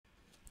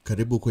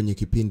Karibu kwenye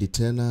kipindi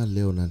tena.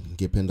 Leo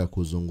ningependa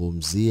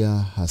kuzungumzia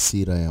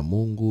hasira ya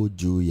Mungu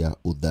juu ya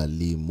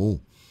udhalimu.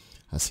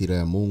 Hasira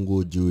ya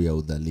Mungu juu ya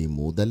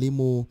udhalimu.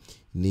 Udhalimu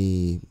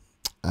ni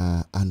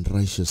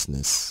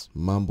unrighteousness.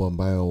 Mambo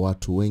ambayo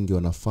watu wengi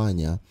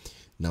wanafanya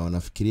na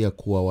wanafikiria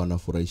kuwa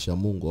wanafurahisha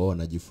Mungu au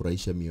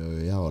wanajifurahisha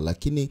mioyo yao,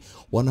 lakini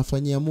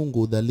wanafanyia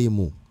Mungu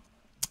udhalimu.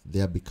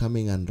 They are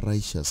becoming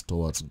unrighteous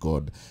towards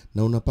God.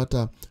 Na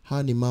unapata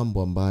haya ni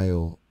mambo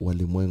ambayo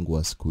walimwengu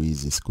wa siku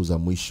hizi, siku za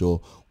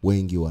mwisho,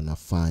 wengi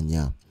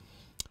wanafanya.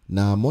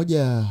 Na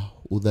moja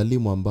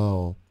udhalimu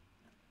ambao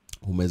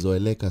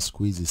umezoeleka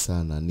siku hizi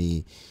sana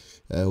ni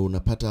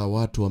unapata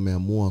watu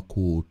wameamua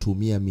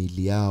kutumia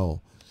miili yao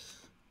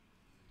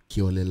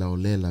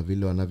kiolela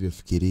vile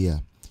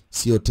wanavyofikiria.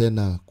 Sio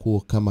tena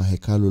kuwa kama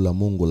hekalu la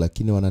Mungu,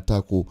 lakini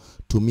wanataka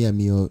kutumia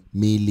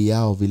miili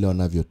yao vile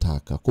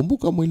wanavyotaka.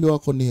 Kumbuka mwili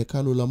wako ni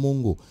hekalu la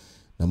Mungu,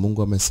 na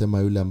Mungu amesema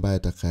yule ambaye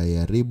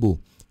atakayeharibu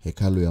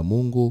hekalu ya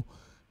Mungu,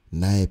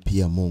 naye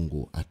pia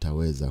Mungu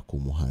ataweza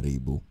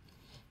kumharibu.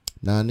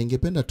 Na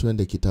ningependa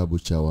tuende kitabu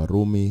cha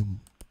Warumi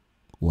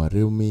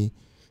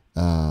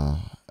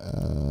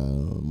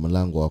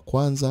mlango wa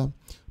 1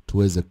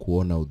 tuweze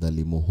kuona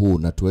udhalimu huu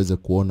na tuweze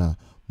kuona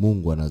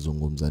Mungu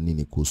anazungumza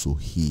nini kuhusu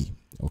hii.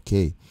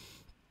 Okay.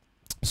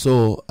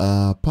 So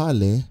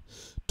pale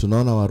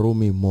tunaona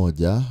Warumi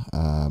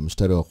 1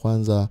 mstari wa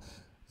 1,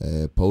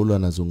 Paulo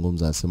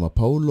anazungumza, anasema,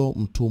 Paulo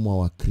mtumwa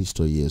wa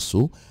Kristo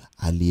Yesu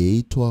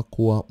aliyeitwa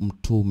kuwa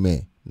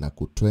mtume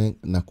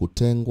na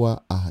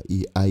kutengwa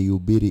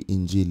aihubiri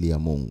injili ya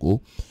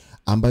Mungu,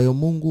 ambayo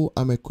Mungu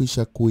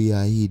amekwisha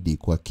kuiahidi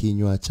kwa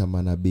kinywa cha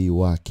manabii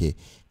wake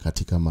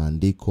katika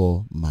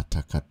maandiko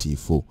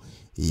matakatifu,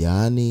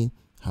 yaani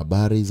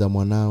habari za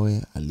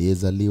mwanawe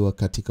aliyezaliwa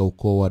katika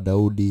ukoo wa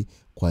Daudi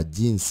kwa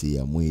jinsi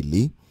ya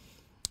mwili,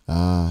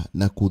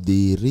 na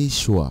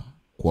kudhihirishwa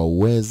kwa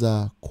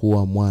uweza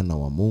kuwa mwana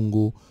wa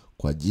Mungu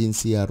kwa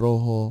jinsi ya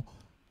Roho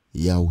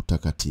ya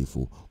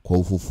utakatifu, kwa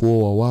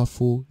ufufuo wa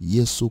wafu,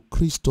 Yesu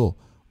Kristo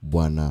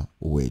Bwana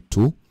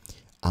wetu,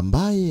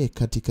 ambaye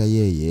katika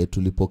yeye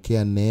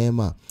tulipokea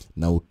neema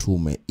na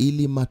utume,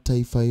 ili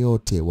mataifa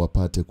yote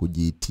wapate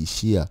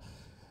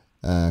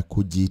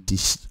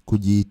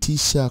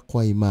kujiitisha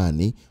kwa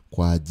imani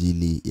kwa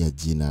ajili ya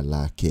jina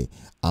lake,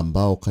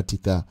 ambao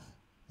katika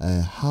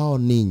hao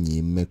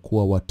ninyi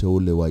mmekuwa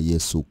wateule wa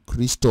Yesu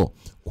Kristo,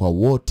 kwa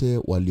wote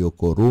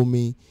walioko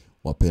Rumi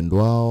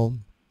wapendwao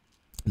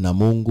na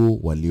Mungu,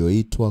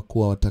 walioitwa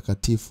kuwa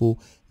watakatifu.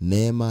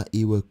 Neema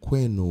iwe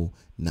kwenu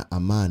na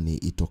amani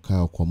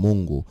itokao kwa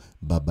Mungu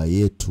Baba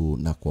yetu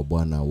na kwa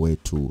Bwana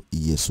wetu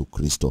Yesu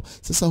Kristo.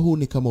 Sasa huu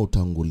ni kama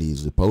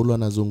utangulizi. Paulo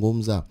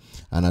anazungumza,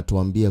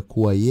 anatuambia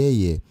kuwa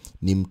yeye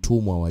ni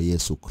mtumwa wa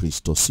Yesu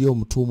Kristo, sio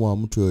mtumwa wa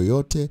mtu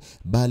yoyote,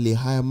 bali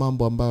haya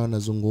mambo ambayo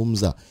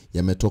anazungumza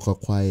yametoka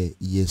kwa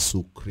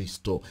Yesu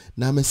Kristo.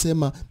 Na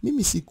amesema,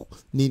 mimi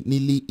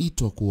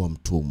niliitwa kuwa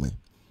mtume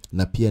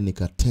na pia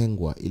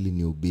nikatengwa ili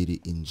nihubiri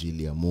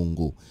injili ya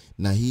Mungu.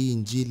 Na hii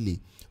injili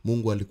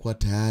Mungu alikuwa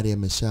tayari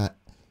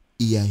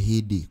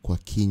ameshaiahidi kwa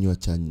kinywa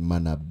cha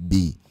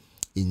manabii.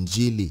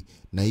 Injili,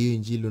 na hiyo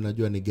injili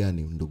unajua ni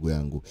gani ndugu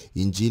yangu?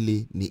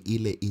 Injili ni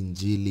ile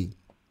injili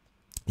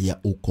ya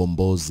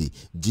ukombozi,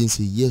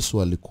 jinsi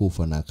Yesu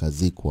alikufa na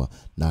akazikwa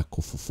na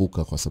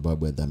kufufuka kwa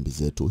sababu ya dhambi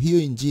zetu. Hiyo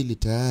injili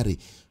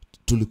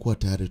tulikuwa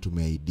tayari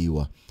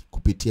tumeahidiwa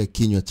kupitia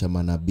kinywa cha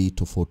manabii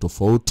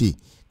tofauti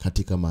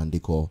katika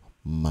maandiko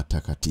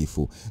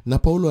matakatifu. Na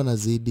Paulo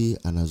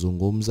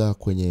anazungumza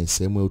kwenye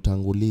sehemu ya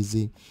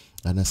utangulizi,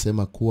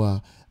 anasema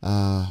kuwa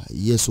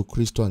Yesu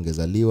Kristo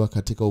angezaliwa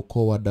katika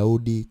ukoo wa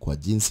Daudi kwa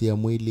jinsi ya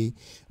mwili,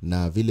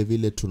 na vile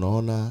vile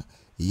tunaona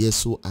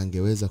Yesu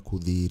angeweza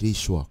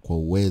kudhihirishwa kwa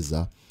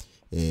uweza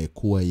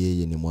kuwa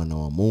yeye ni mwana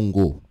wa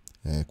Mungu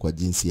kwa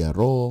jinsi ya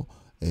Roho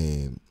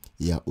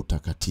ya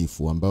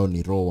utakatifu, ambao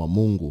ni Roho wa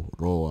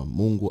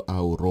Mungu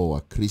au Roho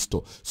wa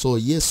Kristo. So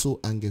Yesu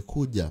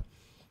angekuja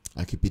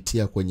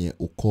akipitia kwenye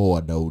ukoo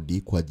wa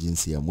Daudi kwa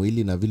jinsi ya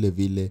mwili, na vile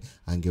vile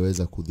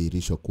angeweza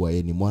kudhihirishwa kuwa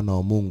yeye ni mwana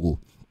wa Mungu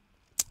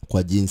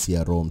kwa jinsi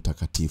ya Roho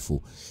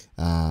Mtakatifu.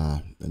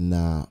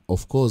 Na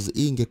of course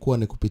hii ingekuwa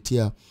ni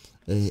kupitia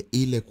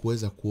ile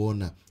kuweza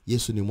kuona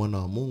Yesu ni mwana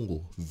wa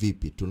Mungu.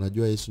 Vipi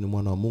tunajua Yesu ni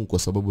mwana wa Mungu? Kwa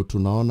sababu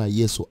tunaona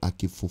Yesu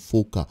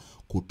akifufuka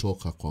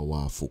kutoka kwa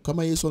wafu.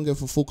 Kama Yesu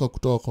angefufuka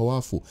kutoka kwa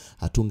wafu,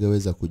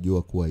 hatungeweza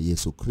kujua kuwa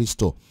Yesu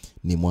Kristo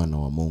ni mwana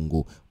wa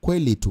Mungu.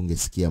 Kweli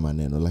tungesikia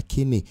maneno,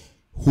 lakini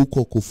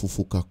huko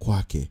kufufuka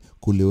kwake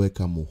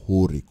kuliweka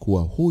muhuri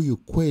kuwa huyu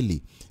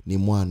kweli ni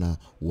mwana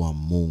wa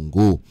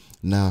Mungu.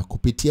 Na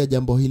kupitia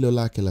jambo hilo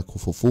lake la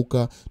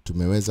kufufuka,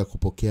 tumeweza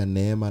kupokea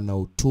neema na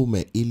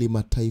utume, ili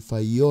mataifa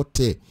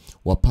yote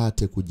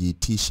wapate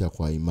kujiitisha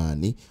kwa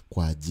imani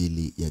kwa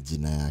ajili ya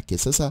jina yake.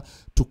 Sasa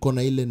tuko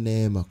na ile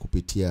neema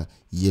kupitia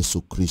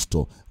Yesu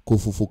Kristo.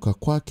 Kufufuka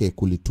kwake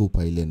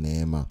kulitupa ile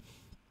neema.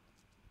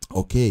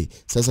 Okay,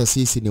 sasa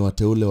sisi ni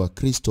wateule wa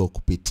Kristo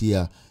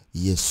kupitia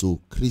Yesu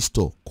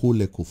Kristo,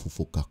 kule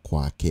kufufuka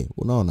kwake.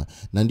 Unaona?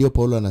 Na ndio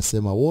Paulo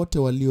anasema wote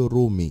walio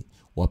Rumi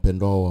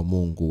wapendwa wa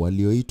Mungu,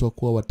 walioitwa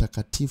kuwa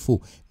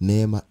watakatifu,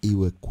 neema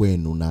iwe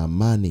kwenu na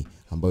amani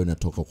ambayo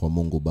inatoka kwa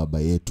Mungu Baba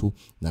yetu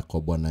na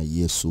kwa Bwana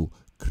Yesu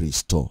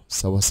Kristo.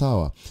 Sawa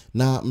sawa.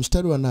 Na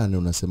mstari wa 8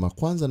 unasema,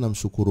 kwanza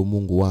namshukuru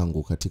Mungu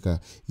wangu katika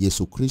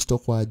Yesu Kristo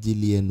kwa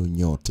ajili yenu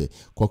nyote,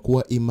 kwa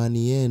kuwa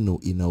imani yenu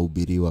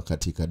inahubiriwa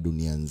katika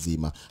dunia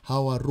nzima.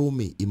 Hawa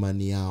Warumi,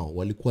 imani yao,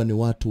 walikuwa ni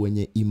watu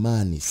wenye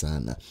imani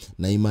sana,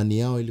 na imani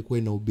yao ilikuwa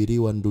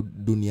inahubiriwa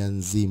dunia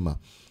nzima.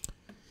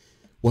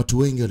 Watu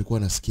wengi walikuwa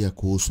nasikia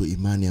kuhusu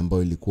imani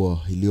ambayo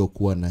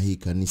iliyokuwa na hii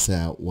kanisa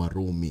ya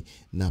Warumi,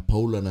 na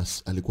Paulo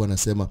alikuwa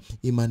anasema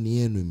imani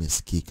yenu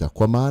imesikika.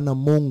 Kwa maana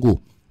Mungu,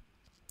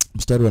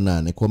 mstari wa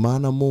 8, kwa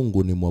maana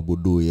Mungu ni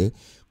mwabuduye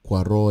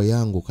kwa roho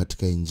yangu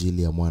katika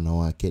injili ya mwana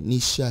wake, ni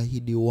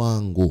shahidi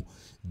wangu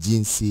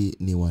jinsi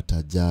ni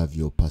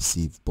watajavyo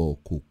pasipo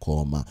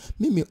kukoma.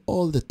 Mimi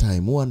all the time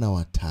huwa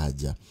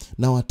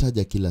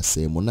nawataja kila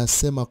sehemu.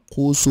 Nasema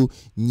kuhusu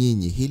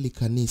nyinyi, hili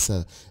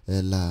kanisa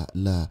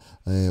la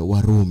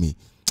Warumi.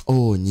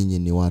 Nyinyi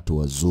ni watu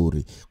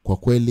wazuri. Kwa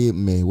kweli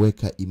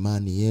mmeweka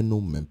imani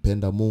yenu,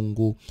 mmempenda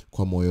Mungu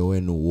kwa moyo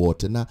wenu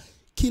wote. Na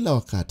kila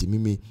wakati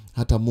mimi,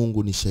 hata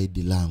Mungu ni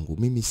shahidi langu,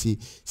 mimi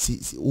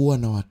huwa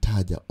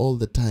nawataja all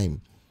the time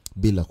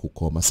bila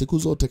kukoma. Siku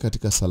zote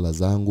katika sala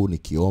zangu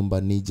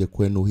nikiomba nije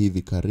kwenu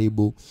hivi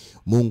karibu,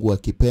 Mungu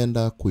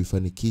akipenda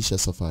kuifanikisha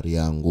safari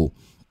yangu.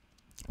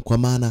 Kwa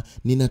maana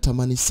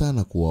ninatamani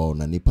sana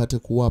kuwaona, nipate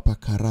kuwapa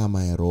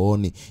karama ya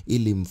rohoni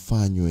ili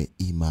mfanywe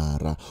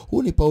imara.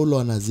 Huu ni Paulo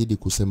anazidi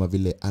kusema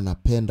vile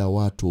anapenda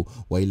watu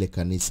wa ile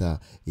kanisa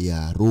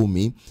ya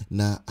Rumi,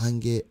 na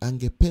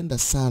angependa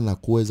sana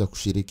kuweza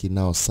kushiriki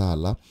nao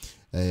sala,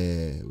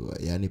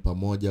 yani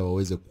pamoja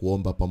waweze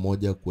kuomba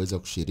pamoja, kuweza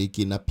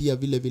kushiriki, na pia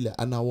vile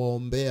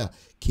anawaombea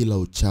kila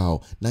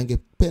uchao, na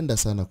angependa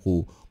sana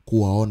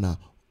kuwaona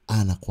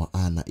ana kwa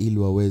ana ili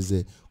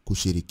waweze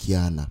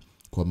kushirikiana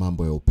kwa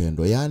mambo ya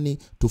upendo. Yani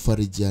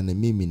tufarijiane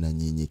mimi na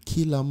nyinyi,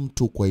 kila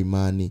mtu kwa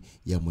imani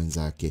ya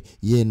mwenzake,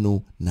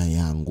 yenu na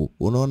yangu.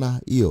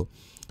 Unaona hiyo?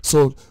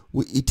 So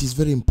it is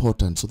very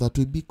important so that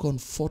we be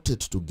comforted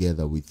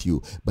together with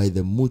you by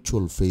the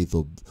mutual faith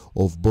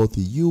of both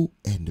you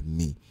and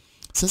me.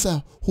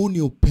 Sasa huu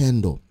ni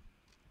upendo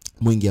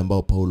mwingi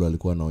ambao Paulo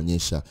alikuwa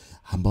anaonyesha,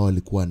 ambao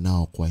alikuwa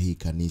nao kwa hii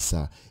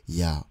kanisa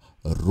ya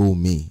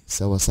Rumi.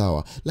 Sawa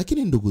sawa.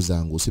 Lakini ndugu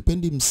zangu,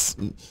 sipendi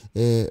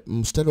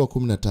mstari wa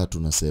 13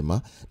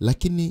 unasema,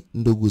 lakini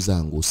ndugu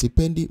zangu,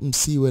 sipendi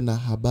msiwe na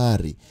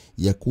habari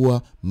ya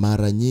kuwa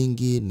mara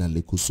nyingi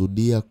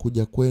nalikusudia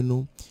kuja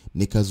kwenu,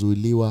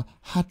 nikazuiliwa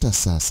hata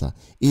sasa,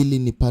 ili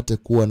nipate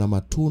kuwa na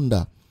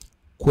matunda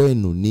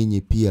kwenu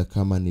ninyi pia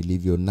kama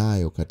nilivyo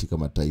nayo katika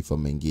mataifa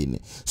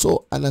mengine.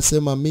 So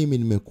anasema mimi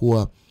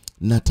nimekuwa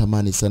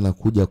natamani sana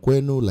kuja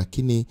kwenu,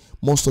 lakini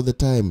most of the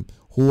time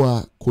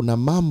huwa kuna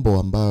mambo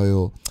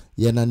ambayo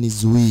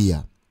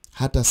yananizuia.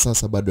 Hata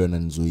sasa bado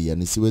yananizuia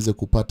nisiweze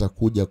kupata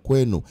kuja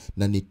kwenu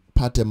na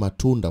nipate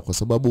matunda, kwa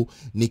sababu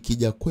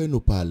nikija kwenu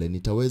pale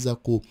nitaweza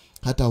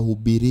hata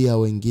hubiria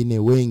wengine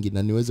wengi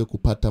na niweze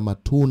kupata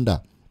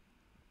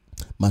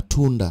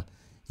matunda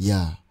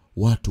ya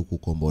watu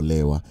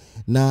kukombolewa.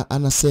 Na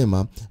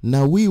anasema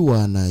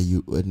nawiwa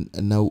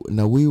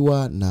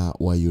na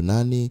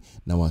Wayunani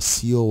na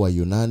wasio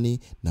Wayunani,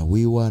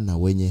 nawiwa na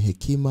wenye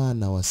hekima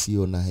na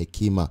wasio na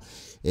hekima.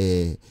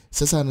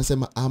 Sasa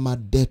anasema I'm a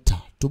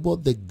debtor to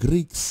both the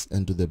Greeks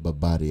and to the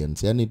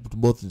barbarians, yani to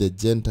both the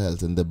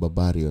Gentiles and the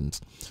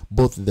barbarians,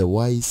 both the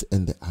wise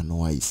and the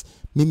unwise.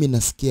 Mimi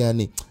nasikia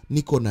yani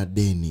niko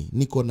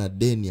na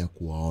deni ya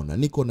kuwaona,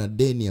 niko na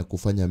deni ya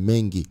kufanya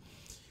mengi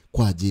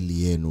kwa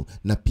ajili yenu,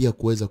 na pia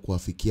kuweza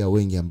kuwafikia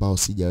wengi ambao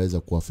sijaweza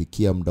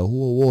kuwafikia muda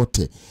huo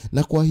wote.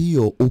 Na kwa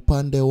hiyo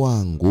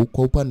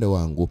kwa upande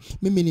wangu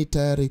mimi ni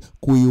tayari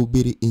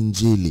kuihubiri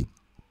injili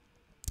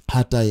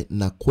hata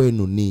na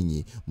kwenu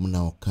ninyi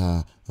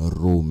mnaokaa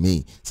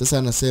Rumi. Sasa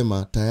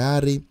anasema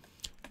tayari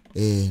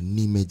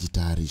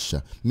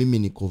nimejitayarisha. Mimi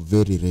niko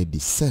very ready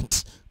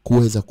set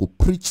kuweza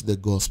kupreach the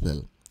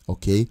gospel,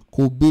 okay?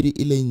 Kuhubiri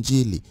ile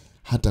injili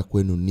hata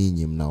kwenu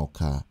ninyi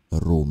mnaokaa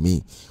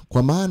Rumi.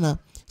 Kwa maana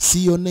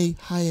sionei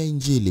haya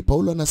injili.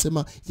 Paulo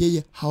anasema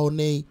yeye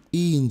haonei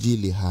hii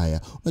injili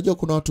haya. Unajua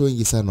kuna watu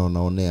wengi sana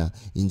wanaonea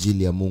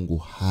injili ya Mungu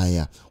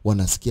haya.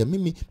 Wanasikia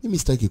mimi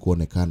sitaki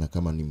kuonekana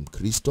kama ni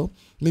Mkristo.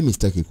 Mimi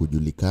sitaki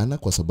kujulikana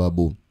kwa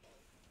sababu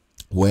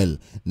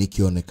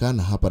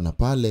nikionekana hapa na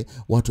pale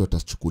watu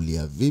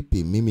watachukulia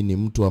vipi? Mimi ni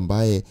mtu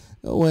ambaye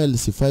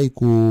sifai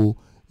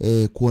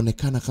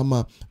kuonekana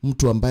kama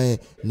mtu ambaye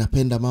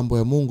napenda mambo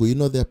ya Mungu. You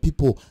know, there are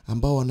people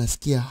ambao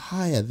wanasikia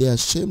haya, they are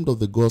ashamed of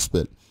the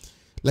gospel.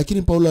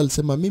 Lakini Paulo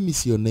alisema mimi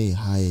sionei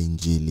haya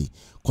injili,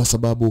 kwa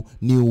sababu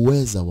ni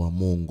uweza wa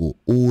Mungu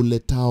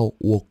uletao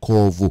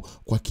wokovu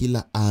kwa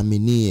kila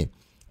aaminie,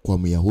 kwa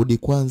Myahudi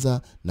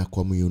kwanza na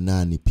kwa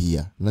Myunani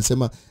pia.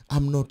 Nasema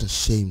I'm not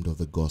ashamed of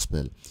the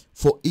gospel,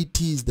 for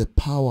it is the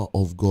power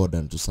of God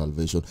unto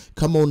salvation.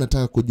 Kama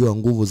unataka kujua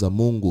nguvu za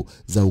Mungu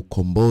za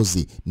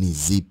ukombozi ni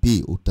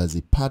zipi,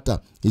 utazipata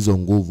hizo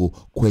nguvu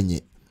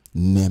kwenye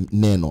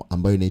neno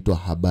ambayo inaitwa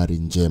habari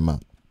njema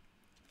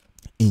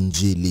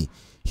injili.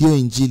 Hiyo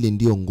injili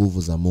ndiyo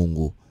nguvu za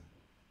Mungu.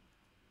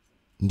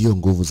 Ndiyo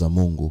nguvu za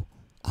Mungu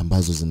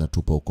ambazo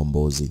zinatupa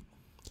ukombozi.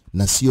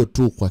 Na sio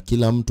tu kwa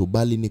kila mtu,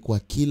 bali ni kwa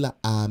kila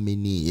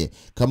aaminiye.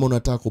 Kama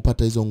unataka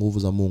kupata hizo nguvu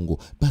za Mungu,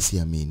 basi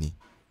amini.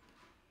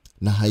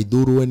 Na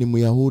haidhuru we ni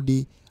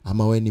Myahudi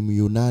ama we ni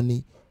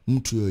Myunani,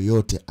 mtu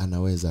yoyote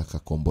anaweza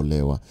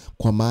akakombolewa.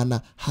 Kwa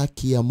maana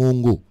haki ya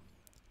Mungu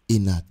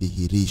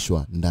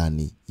inadhihirishwa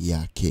ndani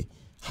yake.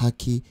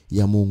 Haki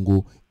ya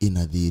Mungu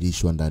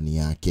inadhihirishwa ndani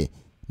yake,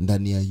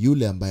 ndani ya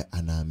yule ambaye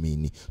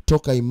anaamini.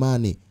 Toka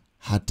imani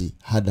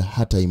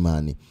hata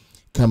imani,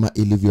 kama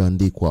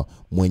ilivyoandikwa,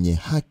 mwenye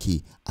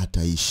haki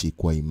ataishi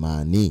kwa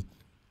imani.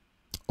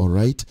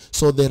 Alright?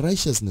 So the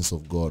righteousness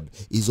of God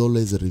is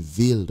always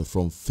revealed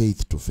from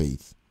faith to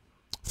faith.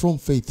 From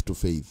faith to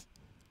faith.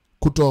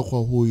 Kutoka kwa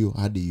huyu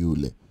hadi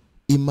yule.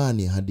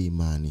 Imani hadi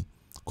imani.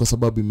 Kwa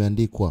sababu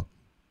imeandikwa,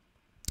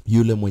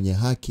 yule mwenye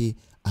haki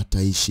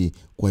ataishi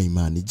kwa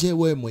imani. Je,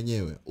 wewe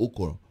mwenyewe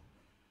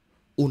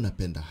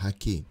unapenda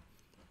haki?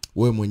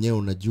 Wewe mwenyewe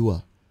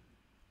unajua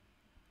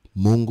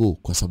Mungu?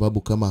 Kwa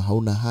sababu kama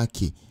hauna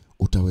haki,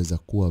 utaweza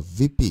kuwa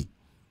vipi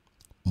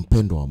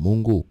mpendo wa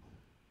Mungu?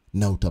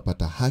 Na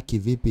utapata haki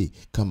vipi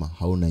kama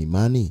hauna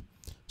imani?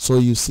 So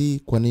you see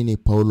kwa nini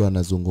Paulo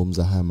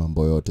anazungumza haya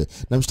mambo yote.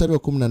 Na mstari wa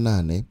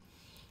 18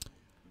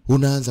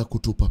 unaanza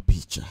kutupa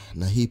picha.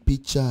 Na hii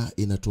picha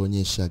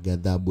inatuonyesha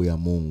ghadhabu ya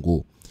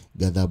Mungu.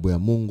 Ghadhabu ya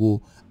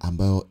Mungu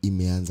ambayo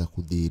imeanza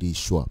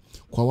kudhihirishwa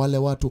kwa wale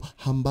watu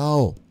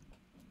ambao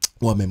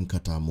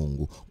wamemkataa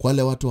Mungu. Kwa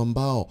wale watu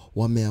ambao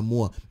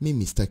wameamua,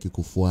 mimi sitaki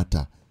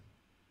kufuata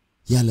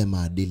yale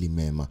maadili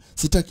mema,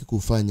 sitaki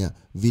kufanya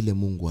vile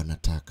Mungu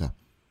anataka.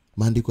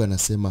 Maandiko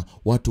yanasema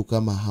watu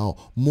kama hao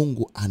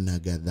Mungu ana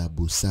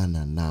ghadhabu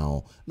sana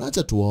nao. Na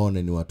acha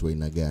tuwaone ni watu wa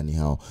aina gani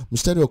hao.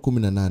 Mstari wa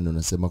 18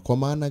 unasema, kwa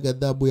maana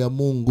ghadhabu ya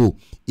Mungu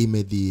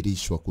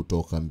imedhihirishwa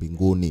kutoka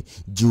mbinguni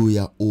juu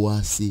ya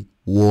uasi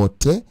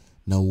wote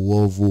na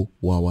uovu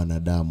wa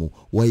wanadamu,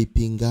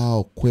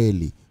 waipingao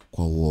kweli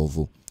kwa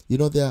uovu. You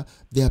know, there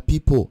are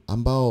people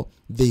ambao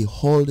they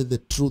hold the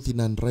truth in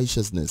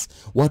unrighteousness.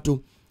 Watu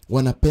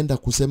wanapenda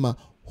kusema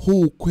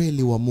huu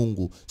ukweli wa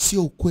Mungu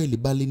sio ukweli,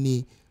 bali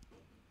ni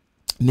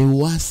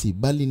uasi,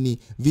 bali ni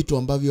vitu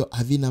ambavyo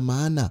havina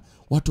maana.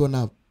 Watu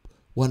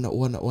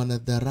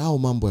wanadharau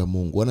mambo ya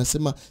Mungu.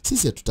 Wanasema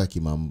sisi hatutaki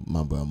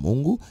mambo ya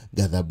Mungu.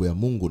 Ghadhabu ya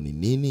Mungu ni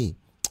nini?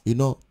 You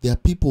know, there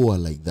are people who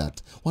are like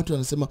that. Watu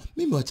wanasema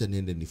mimi wacha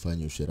niende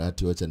nifanye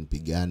usherati, wacha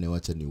nipigane,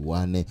 wacha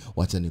niuane,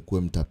 wacha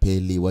nikuwe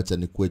mtapeli, wacha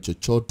nikuwe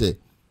chochote,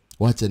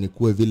 wacha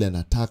nikuwe vile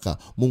nataka,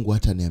 Mungu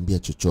hata niambia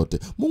chochote.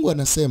 Mungu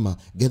anasema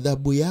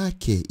ghadhabu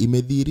yake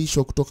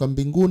imedhihirishwa kutoka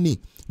mbinguni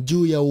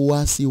juu ya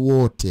uasi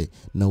wote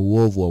na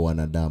uovu wa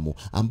wanadamu,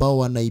 ambao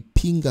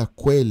wanaipinga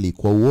kweli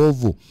kwa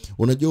uovu.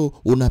 Unajua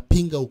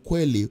unapinga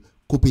ukweli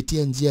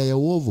kupitia njia ya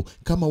uovu.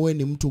 Kama we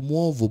ni mtu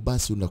mwovu,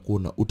 basi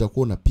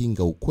utakuwa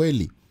unapinga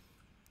ukweli.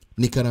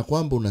 Ni kana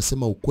kwamba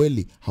unasema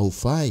ukweli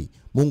haufai.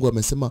 Mungu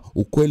amesema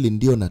ukweli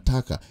ndio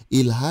nataka,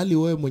 ilhali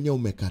wewe mwenyewe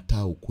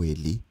umekataa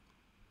ukweli.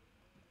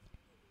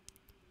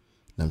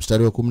 Na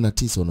mstari wa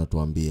 19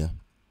 unatuambia,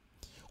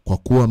 kwa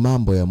kuwa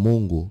mambo ya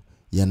Mungu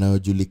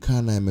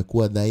yanayojulikana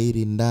yamekuwa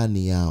dhahiri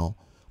ndani yao,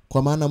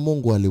 kwa maana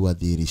Mungu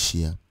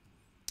aliwadhihirishia.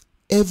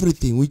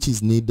 Everything which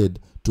is needed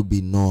to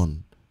be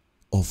known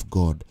of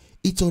God,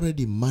 it's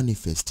already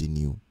manifest in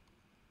you.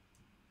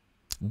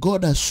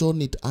 God has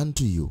shown it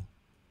unto you.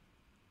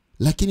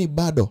 Lakini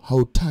bado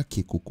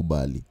hautaki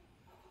kukubali.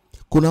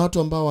 Kuna watu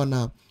ambao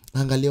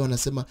wanaangalia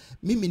wanasema,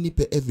 mimi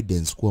nipe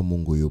evidence kuwa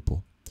Mungu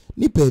yupo.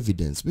 Nipe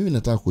evidence. Mimi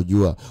nataka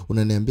kujua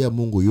unaniambia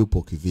Mungu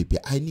yupo kivipi.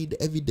 I need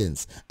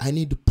evidence. I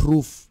need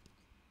proof.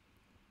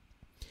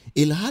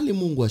 Ilhali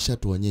Mungu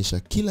ashatuonyesha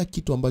kila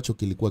kitu ambacho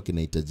kilikuwa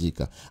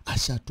kinahitajika.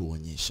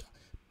 Ashatuonyesha.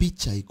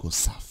 Picha iko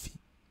safi.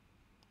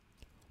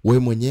 Wewe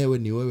mwenyewe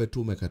ni wewe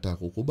tu umekataa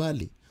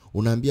kukubali.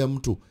 Unaambia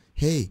mtu,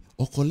 hey,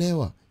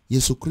 okolewa,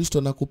 Yesu Kristo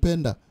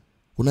anakupenda.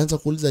 Unaanza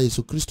kuuliza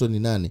Yesu Kristo ni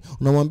nani?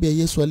 Unamwambia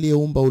Yesu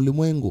aliyeumba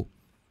ulimwengu.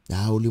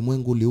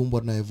 Ulimwengu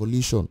uliumbwa na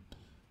evolution.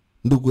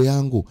 Ndugu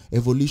yangu,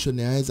 evolution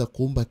yaweza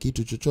kuumba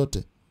kitu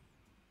chochote?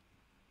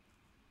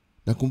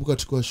 Nakumbuka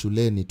tukiwa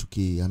shuleni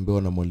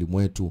tukiambiwa na mwalimu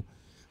wetu,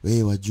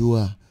 wewe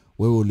wajua,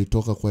 wewe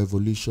ulitoka kwa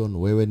evolution,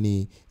 wewe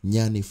ni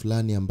nyani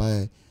fulani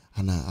ambaye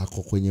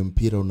ako kwenye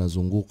mpira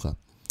unazunguka.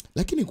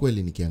 Lakini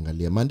kweli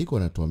nikiangalia maandiko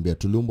yanatuambia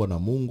tuliumbwa na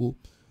Mungu.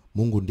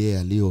 Mungu ndiye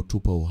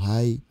aliyotupa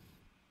uhai.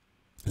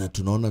 Na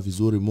tunaona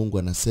vizuri Mungu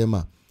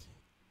anasema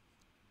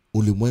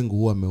ulimwengu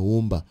huu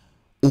ameumba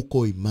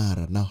uko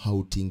imara na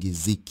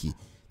hautingiziki.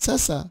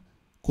 Sasa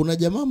kuna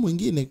jamaa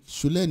mwingine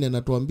shuleni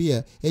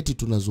anatuambia eti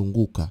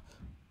tunazunguka.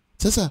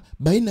 Sasa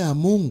baina ya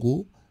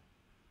Mungu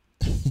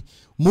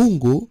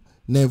Mungu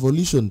na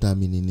evolution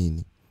taamini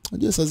nini?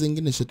 Unajua saa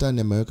zingine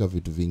shetani ameweka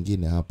vitu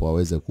vingine hapo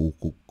aweze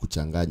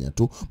kuchanganya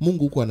tu.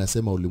 Mungu huko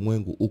anasema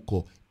ulimwengu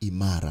uko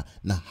imara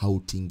na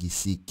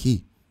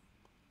hautingisiki.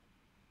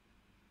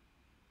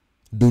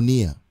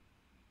 Dunia,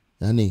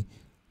 yani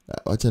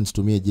acha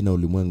nitumie jina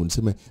ulimwengu,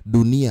 niseme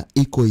dunia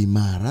iko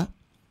imara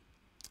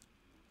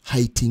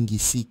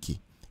haitingisiki.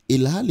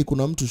 Ilhali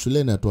kuna mtu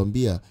shuleni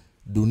atuambia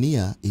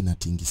dunia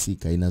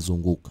inatingisika,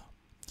 inazunguka.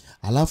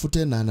 Alafu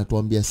tena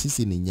anatuambia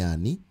sisi ni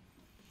nyani.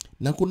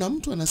 Na kuna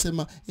mtu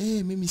anasema,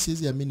 mimi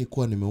siwezi amini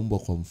kuwa nimeumbwa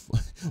kwa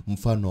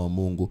mfano wa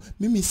Mungu.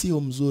 Mimi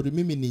sio mzuri,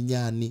 mimi ni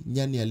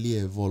nyani aliye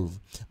evolve.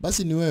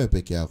 Basi ni wewe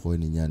peke yako wewe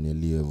ni nyani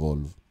aliye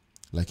evolve.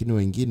 Lakini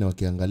wengine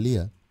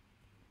wakiangalia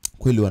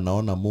kweli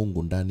wanaona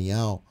Mungu ndani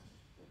yao.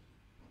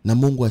 Na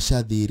Mungu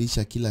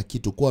ashadhihirisha kila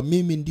kitu kwa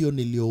mimi ndio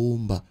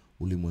nilioumba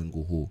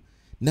ulimwengu huu.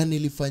 Na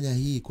nilifanya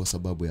hii kwa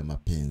sababu ya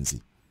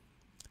mapenzi.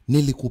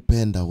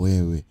 Nilikupenda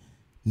wewe.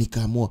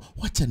 Nikaamua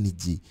wacha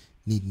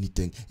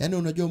nitenge. Yaani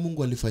unajua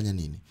Mungu alifanya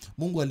nini?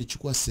 Mungu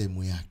alichukua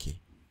sehemu yake.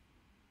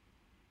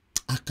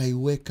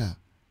 Akaiweka.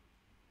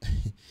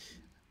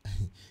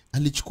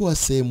 Alichukua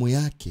sehemu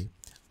yake.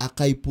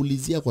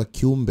 Akaipulizia kwa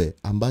kiumbe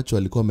ambacho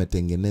alikuwa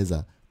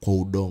ametengeneza kwa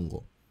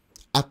udongo.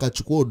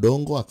 Akachukua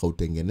udongo,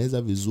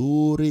 akautengeneza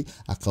vizuri,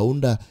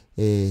 akaunda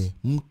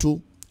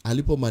mtu.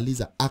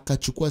 Alipomaliza,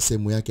 akachukua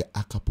sehemu yake,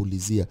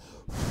 akapulizia.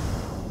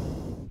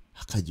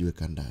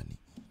 Akajiweka ndani.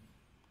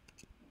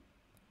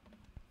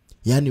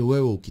 Yaani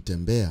wewe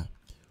ukitembea,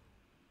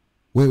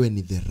 wewe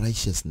ni the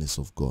righteousness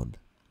of God.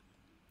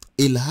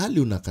 Ilhali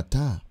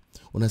unakataa,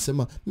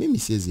 unasema mimi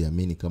siwezi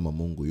amini kama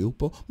Mungu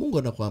yupo. Mungu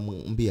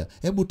anakuambia,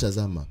 hebu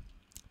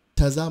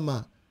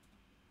tazama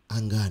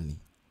angani.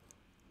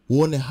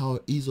 Uone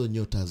hizo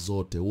nyota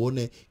zote,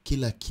 uone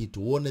kila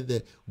kitu, uone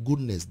the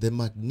goodness, the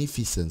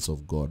magnificence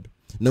of God.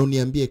 Na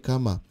uniambie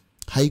kama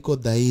haiko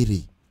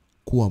dhahiri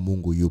kuwa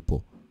Mungu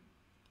yupo.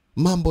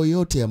 Mambo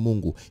yote ya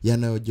Mungu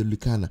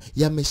yanayojulikana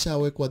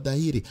yameshawekwa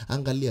dhahiri.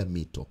 Angalia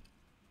mito.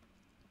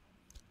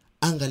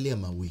 Angalia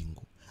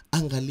mawingu.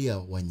 Angalia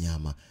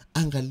wanyama.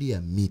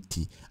 Angalia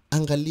miti.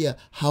 Angalia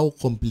how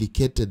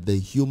complicated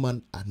the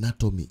human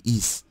anatomy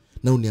is.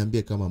 Na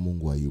uniambie kama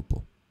Mungu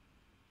hayupo.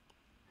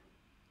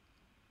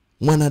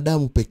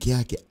 Mwanadamu peke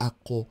yake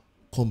ako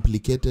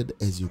complicated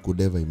as you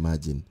could ever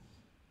imagine.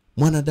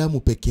 Mwanadamu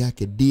peke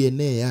yake,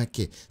 DNA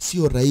yake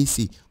sio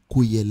rahisi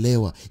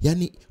kuielewa.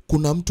 Yaani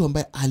kuna mtu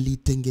ambaye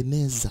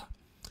alitengeneza,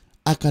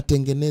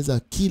 akatengeneza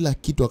kila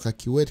kitu,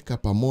 akakiweka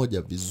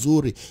pamoja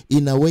vizuri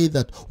in a way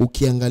that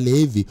ukiangalia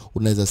hivi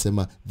unaweza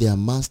sema there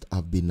must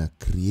have been a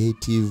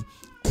creative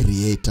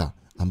creator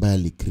ambaye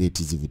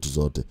alicreate hizi vitu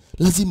zote.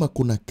 Lazima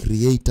kuna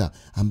creator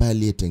ambaye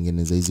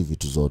aliyetengeneza hizi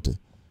vitu zote.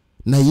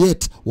 Na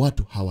yet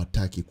watu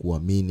hawataki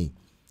kuamini.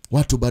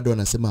 Watu bado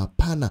wanasema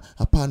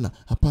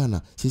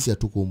hapana, sisi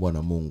hatukuumbwa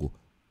na Mungu.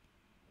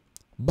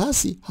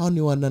 Basi hao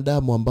ni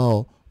wanadamu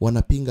ambao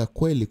wanapinga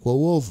kweli kwa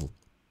uovu.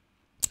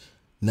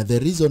 Na the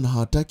reason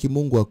hawataki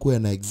Mungu akuwe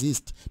na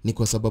exist ni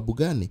kwa sababu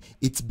gani?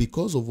 It's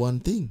because of one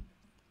thing.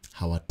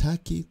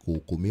 Hawataki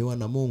kuhukumiwa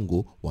na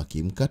Mungu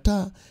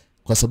wakimkataa.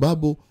 Kwa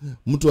sababu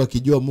mtu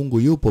akijua Mungu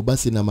yupo,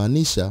 basi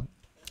inamaanisha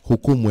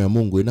hukumu ya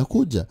Mungu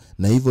inakuja.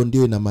 Na hivyo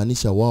ndio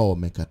inamaanisha wao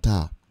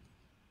wamekataa,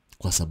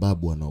 kwa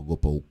sababu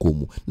wanaogopa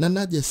hukumu. Na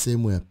naje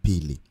sehemu ya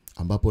pili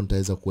ambapo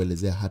nitaweza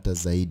kuelezea hata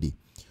zaidi,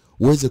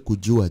 uweze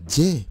kujua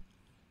je,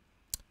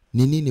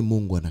 ni nini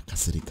Mungu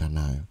anakasirika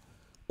nayo.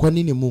 Kwa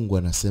nini Mungu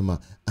anasema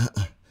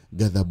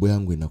ghadhabu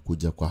yangu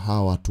inakuja kwa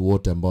hawa watu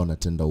wote ambao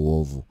wanatenda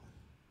uovu.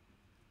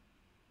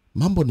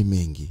 Mambo ni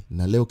mengi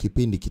na leo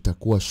kipindi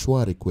kitakuwa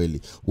shwari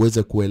kweli.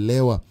 Uweze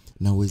kuelewa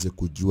na uweze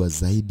kujua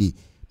zaidi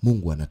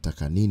Mungu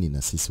anataka nini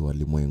na sisi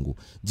walimwengu.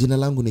 Jina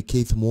langu ni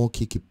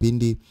Muoki.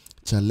 Kipindi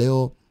cha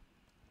leo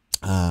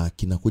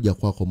kinakuja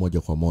kwako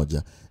moja kwa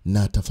moja.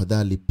 Na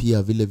tafadhali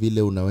pia vile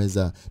vile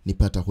unaweza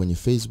nipata kwenye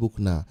Facebook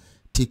na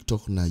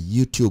TikTok na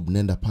YouTube.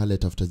 Nenda pale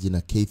tafuta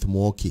jina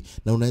Muoki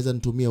na unaweza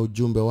nitumia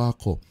ujumbe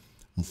wako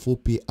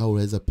mfupi au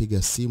unaweza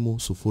piga simu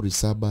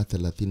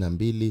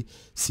 0732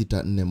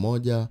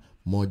 641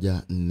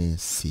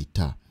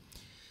 146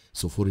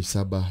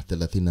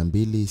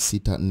 0732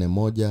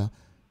 641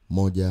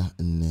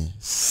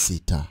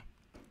 146.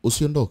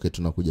 Usiondoke,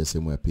 tunakuja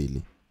sehemu ya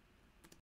pili.